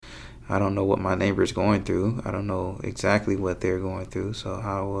I don't know what my neighbor's going through. I don't know exactly what they're going through. So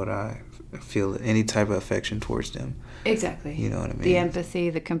how would I feel any type of affection towards them? Exactly. You know what I mean? The empathy,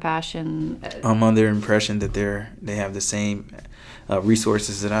 the compassion. I'm under the impression that they have the same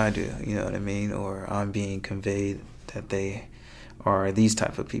resources that I do. You know what I mean? Or I'm being conveyed that they are these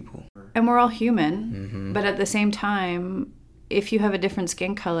type of people. And we're all human, but at the same time, if you have a different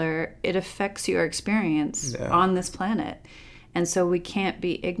skin color, it affects your experience on this planet. And so we can't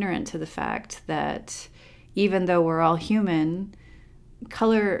be ignorant to the fact that even though we're all human,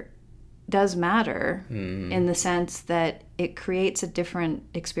 color does matter in the sense that it creates a different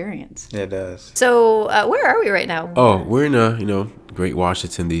experience. It does. So where are we right now? Oh, we're in Great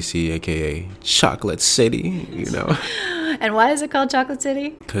Washington, D.C., a.k.a. Chocolate City, And why is it called Chocolate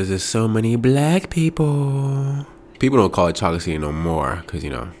City? Because there's so many black people. People don't call it Chocolate City no more because,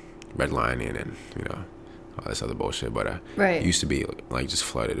 Red Lining and, all this other bullshit. But it used to be, just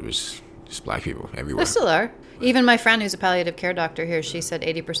flooded. It was just black people everywhere. There still are. Even my friend who's a palliative care doctor here, she said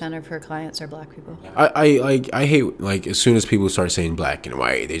 80% of her clients are black people. I hate, as soon as people start saying black and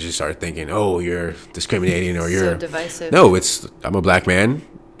white, they just start thinking, oh, you're discriminating or you're... So divisive. No, I'm a black man,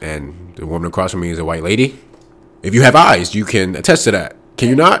 and the woman across from me is a white lady. If you have eyes, you can attest to that. Can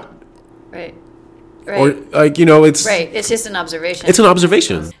you not? Right. Or, it's... Right, it's just an observation. It's an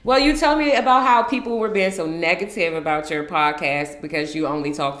observation. Well, you told me about how people were being so negative about your podcast because you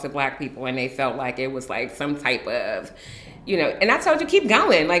only talk to black people and they felt like it was like some type of, and I told you keep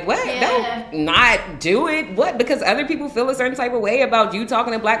going. Like, what? Yeah. Don't not do it. What? Because other people feel a certain type of way about you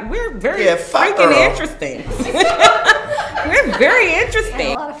talking to black. We're very freaking interesting. We're very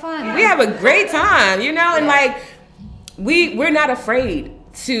interesting. A lot of fun. We have a great time, and we're not afraid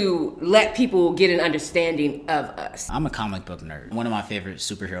to let people get an understanding of us. I'm a comic book nerd. One of my favorite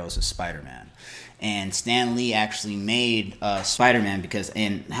superheroes is Spider-Man. And Stan Lee actually made Spider-Man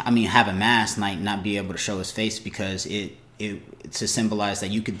have a mask and not be able to show his face because it to symbolize that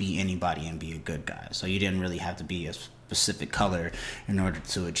you could be anybody and be a good guy. So you didn't really have to be a specific color in order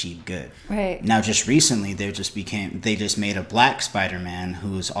to achieve good. Right. Now, just recently, they just made a black Spider-Man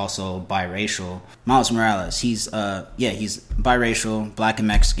who's also biracial. Miles Morales. He's biracial, black and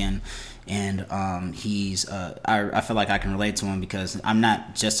Mexican. And I feel like I can relate to him because I'm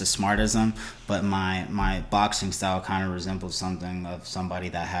not just as smart as him, but my boxing style kind of resembles something of somebody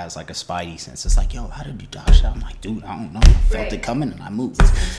that has like a spidey sense. It's like, yo, how did you dodge that? I'm like, dude, I don't know. I felt it coming and I moved.